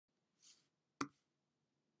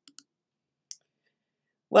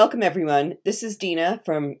Welcome everyone. This is Dina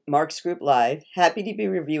from Mark's Group Live. Happy to be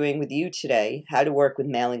reviewing with you today how to work with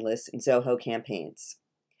mailing lists in Zoho campaigns.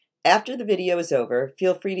 After the video is over,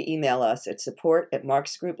 feel free to email us at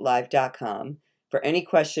support@marksgrouplive.com for any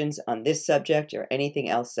questions on this subject or anything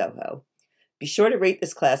else Zoho. Be sure to rate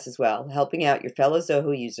this class as well, helping out your fellow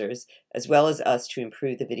Zoho users as well as us to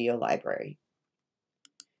improve the video library.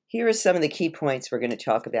 Here are some of the key points we're going to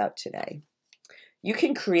talk about today. You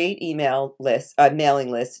can create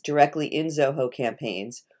mailing lists directly in Zoho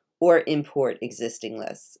campaigns or import existing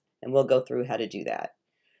lists, and we'll go through how to do that.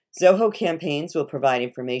 Zoho campaigns will provide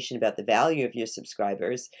information about the value of your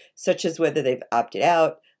subscribers, such as whether they've opted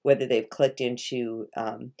out, whether they've clicked into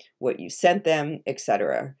what you sent them,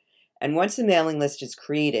 etc. And once a mailing list is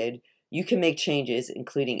created, you can make changes,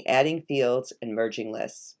 including adding fields and merging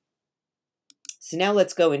lists. So now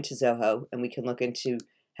let's go into Zoho, and we can look into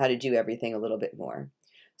how to do everything a little bit more.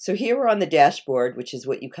 So here we're on the dashboard, which is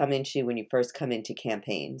what you come into when you first come into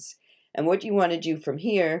campaigns. And what you want to do from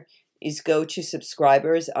here is go to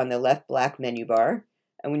subscribers on the left black menu bar.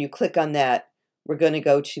 And when you click on that, we're going to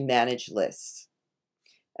go to manage lists.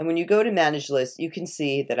 And when you go to manage lists, you can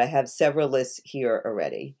see that I have several lists here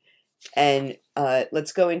already. And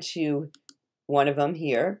let's go into one of them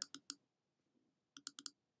here.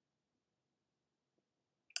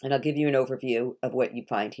 And I'll give you an overview of what you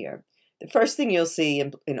find here. The first thing you'll see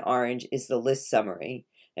in orange is the list summary.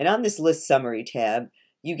 And on this list summary tab,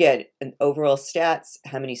 you get an overall stats,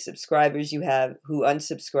 how many subscribers you have, who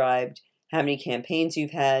unsubscribed, how many campaigns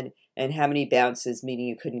you've had, and how many bounces, meaning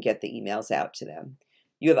you couldn't get the emails out to them.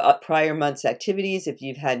 You have prior month's activities if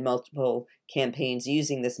you've had multiple campaigns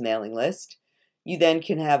using this mailing list. You then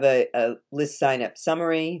can have a list sign-up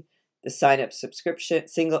summary, the sign-up subscription,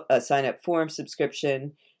 sign-up form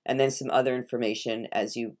subscription, and then some other information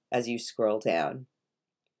as you scroll down.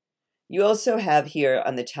 You also have here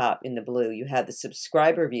on the top in the blue, you have the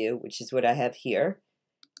subscriber view, which is what I have here.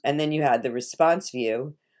 And then you have the response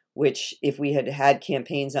view, which if we had had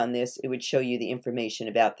campaigns on this, it would show you the information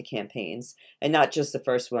about the campaigns. And not just the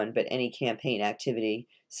first one, but any campaign activity,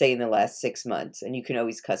 say in the last 6 months. And you can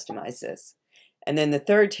always customize this. And then the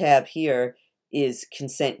third tab here is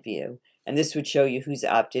consent view. And this would show you who's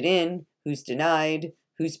opted in, who's denied,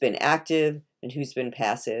 who's been active, and who's been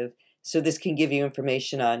passive. So this can give you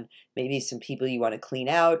information on maybe some people you want to clean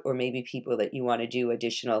out, or maybe people that you want to do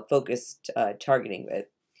additional focused targeting with.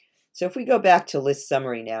 So if we go back to list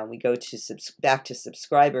summary now, and we go to back to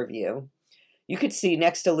subscriber view, you could see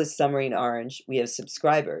next to list summary in orange, we have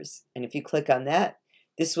subscribers. And if you click on that,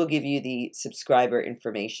 this will give you the subscriber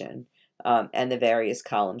information and the various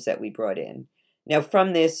columns that we brought in. Now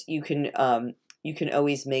from this, you can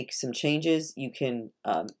always make some changes. You can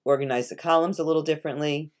organize the columns a little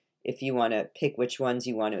differently if you want to pick which ones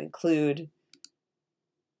you want to include.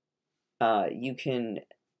 You can,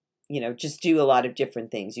 just do a lot of different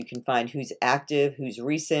things. You can find who's active, who's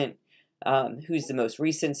recent, who's the most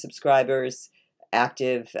recent subscribers,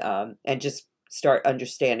 active, and just start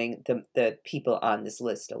understanding the people on this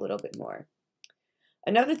list a little bit more.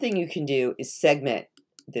 Another thing you can do is segment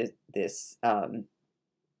the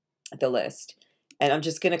list. And I'm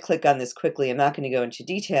just going to click on this quickly. I'm not going to go into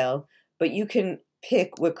detail, but you can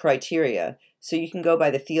pick what criteria. So you can go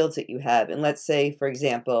by the fields that you have. And let's say, for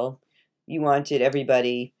example, you wanted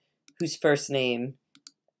everybody whose first name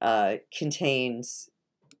contains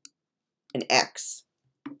an X.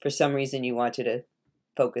 For some reason, you wanted to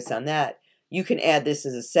focus on that. You can add this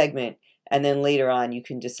as a segment, and then later on, you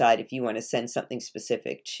can decide if you want to send something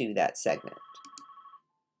specific to that segment.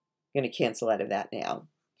 I'm going to cancel out of that now.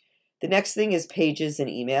 The next thing is pages and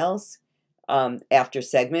emails after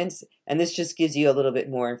segments, and this just gives you a little bit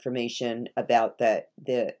more information about the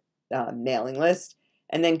mailing list.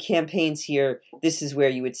 And then campaigns here, this is where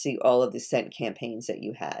you would see all of the sent campaigns that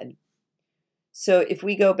you had. So if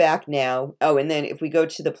we go back now, and then if we go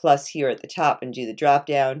to the plus here at the top and do the drop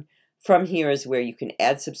down, from here is where you can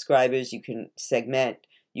add subscribers, you can segment,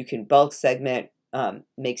 you can bulk segment,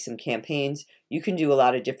 make some campaigns. You can do a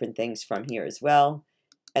lot of different things from here as well.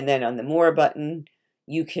 And then on the More button,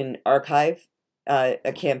 you can archive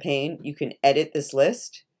a campaign. You can edit this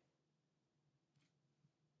list.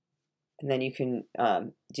 And then you can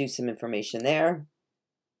do some information there.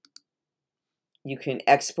 You can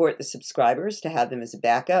export the subscribers to have them as a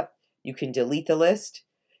backup. You can delete the list.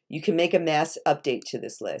 You can make a mass update to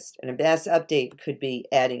this list. And a mass update could be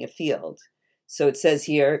adding a field. So it says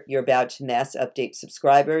here, you're about to mass update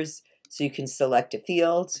subscribers. So you can select a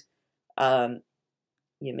field.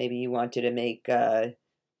 Maybe you wanted to make,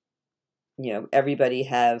 everybody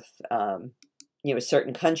have, a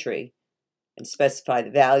certain country and specify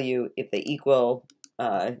the value if they equal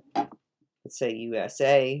let's say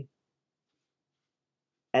USA,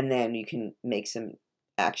 and then you can make some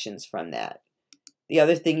actions from that. The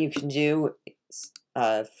other thing you can do is,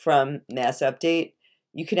 from Mass Update,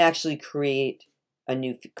 you can actually create a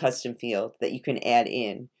new custom field that you can add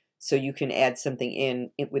in. So you can add something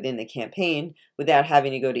in within the campaign without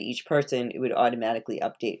having to go to each person. It would automatically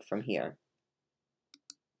update from here.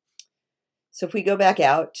 So if we go back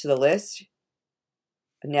out to the list,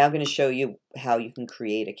 I'm now going to show you how you can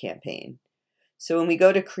create a campaign. So when we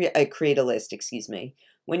go to create a list, excuse me,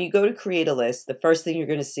 when you go to create a list, the first thing you're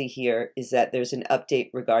going to see here is that there's an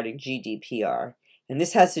update regarding GDPR. And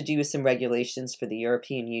this has to do with some regulations for the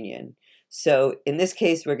European Union. So in this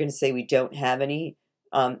case, we're going to say we don't have any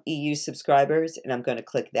EU subscribers, and I'm going to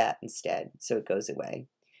click that instead, so it goes away.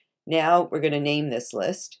 Now we're going to name this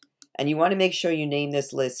list, and you want to make sure you name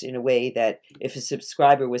this list in a way that if a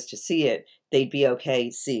subscriber was to see it, they'd be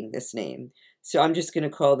okay seeing this name. So I'm just going to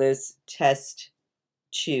call this Test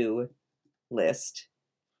 2 List.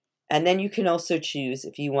 And then you can also choose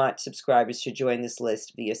if you want subscribers to join this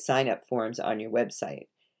list via sign-up forms on your website.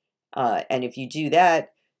 And if you do that,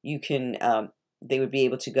 you can they would be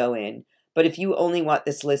able to go in. But if you only want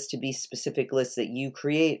this list to be specific lists that you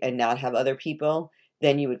create and not have other people,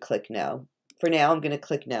 then you would click no. For now, I'm going to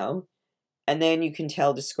click no. And then you can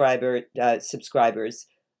tell subscribers,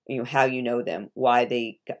 how you know them, why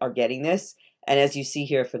they are getting this. And as you see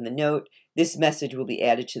here from the note, this message will be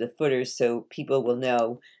added to the footer so people will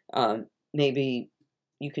know. Maybe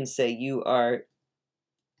you can say you are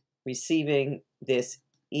receiving this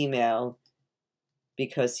email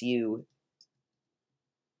because you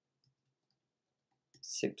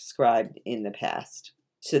subscribed in the past.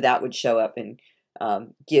 So that would show up and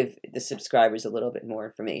give the subscribers a little bit more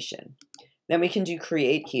information. Then we can do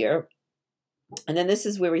create here. And then this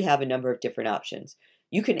is where we have a number of different options.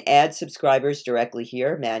 You can add subscribers directly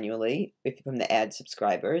here manually from the add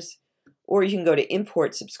subscribers, or you can go to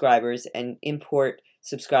import subscribers and import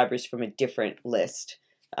subscribers from a different list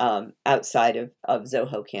outside of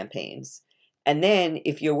Zoho campaigns. And then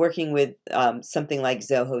if you're working with something like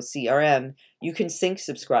Zoho CRM, you can sync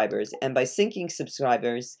subscribers. And by syncing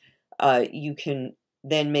subscribers, you can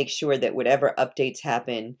then make sure that whatever updates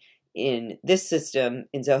happen in this system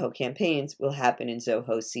in Zoho campaigns will happen in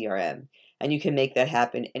Zoho CRM. And you can make that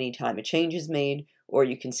happen anytime a change is made, or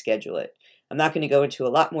you can schedule it. I'm not going to go into a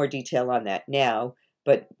lot more detail on that now,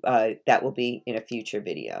 but that will be in a future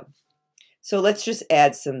video. So let's just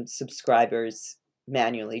add some subscribers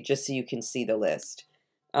manually just so you can see the list.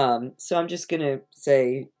 So I'm just going to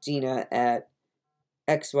say Dina at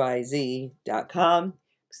xyz.com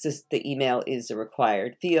because the email is a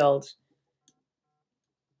required field.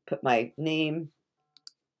 Put my name,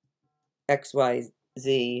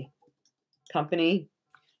 XYZ company.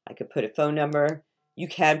 I could put a phone number. You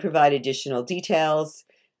can provide additional details.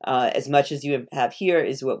 As much as you have here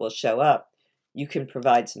is what will show up. You can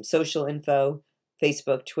provide some social info,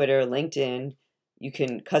 Facebook, Twitter, LinkedIn. You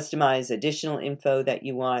can customize additional info that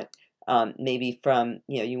you want, maybe from,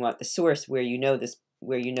 you want the source where you know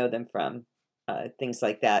them from, things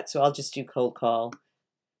like that. So I'll just do cold call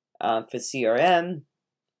for CRM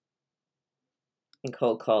and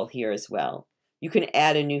cold call here as well. You can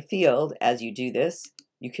add a new field as you do this.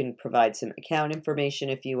 You can provide some account information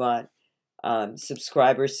if you want.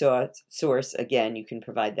 Subscriber source, again, you can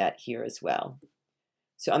provide that here as well.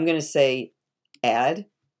 So I'm going to say add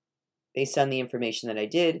based on the information that I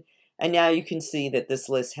did. And now you can see that this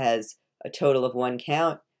list has a total of 1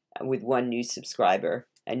 count with 1 new subscriber,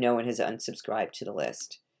 and no one has unsubscribed to the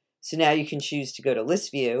list. So now you can choose to go to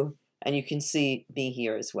list view, and you can see me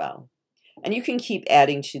here as well. And you can keep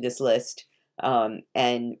adding to this list.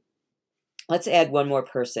 And let's add 1 more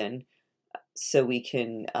person so we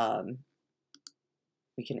can I'll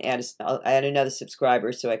add another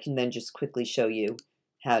subscriber so I can then just quickly show you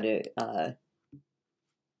how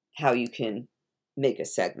you can make a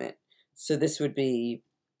segment. So this would be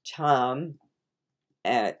Tom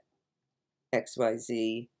at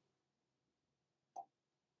xyz.com.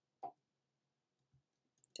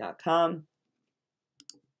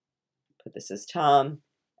 Put this as Tom,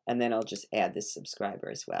 and then I'll just add this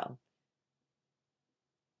subscriber as well.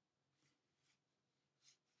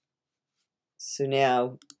 So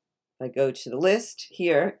now if I go to the list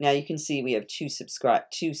here, now you can see we have two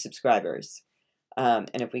subscribers. And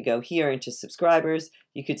if we go here into subscribers,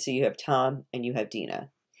 you could see you have Tom and you have Dina.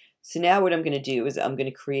 So now what I'm going to do is I'm going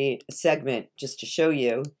to create a segment just to show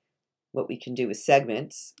you what we can do with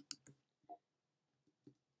segments.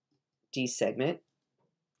 Desegment.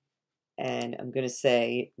 And I'm going to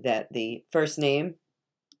say that the first name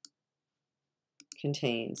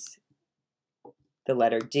contains the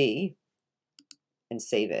letter D and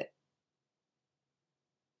save it.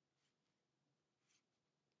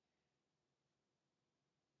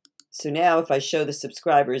 So now if I show the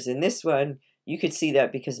subscribers in this one, you could see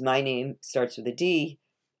that because my name starts with a D,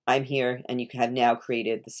 I'm here, and you have now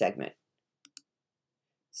created the segment.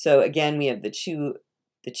 So again, we have the two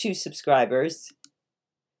subscribers.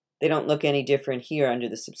 They don't look any different here under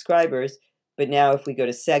the subscribers, but now if we go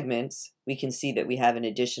to segments, we can see that we have an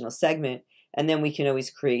additional segment, and then we can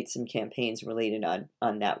always create some campaigns related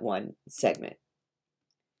on that one segment.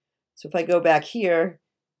 So if I go back here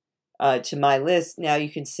to my list, now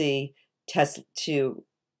you can see test to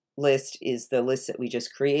list is the list that we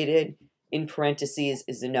just created. In parentheses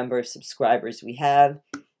is the number of subscribers we have.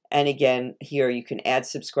 And again, here you can add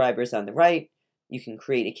subscribers on the right. You can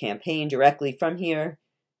create a campaign directly from here.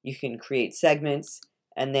 You can create segments.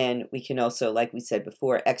 And then we can also, like we said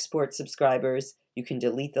before, export subscribers. You can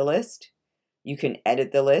delete the list. You can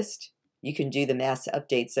edit the list. You can do the mass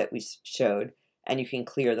updates that we showed. And you can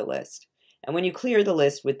clear the list. And when you clear the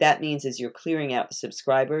list, what that means is you're clearing out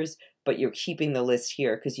subscribers, but you're keeping the list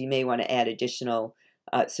here because you may want to add additional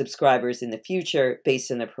subscribers in the future based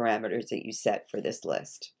on the parameters that you set for this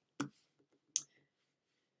list.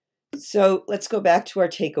 So let's go back to our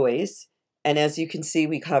takeaways. And as you can see,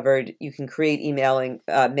 we covered you can create mailing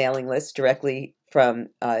lists directly from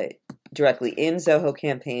directly in Zoho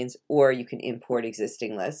campaigns, or you can import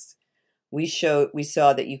existing lists. We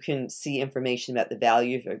saw that you can see information about the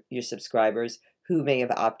value of your subscribers, who may have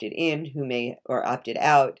opted in, who may or opted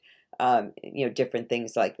out, different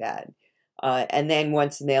things like that. And then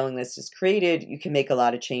once the mailing list is created, you can make a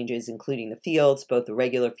lot of changes, including the fields, both the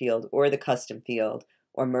regular field or the custom field,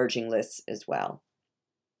 or merging lists as well.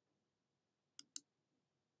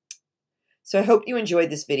 So I hope you enjoyed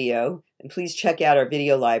this video, and please check out our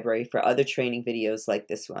video library for other training videos like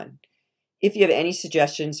this one. If you have any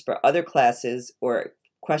suggestions for other classes or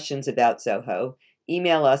questions about Zoho,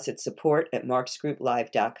 email us at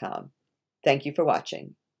support@marksgrouplive.com. Thank you for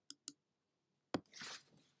watching.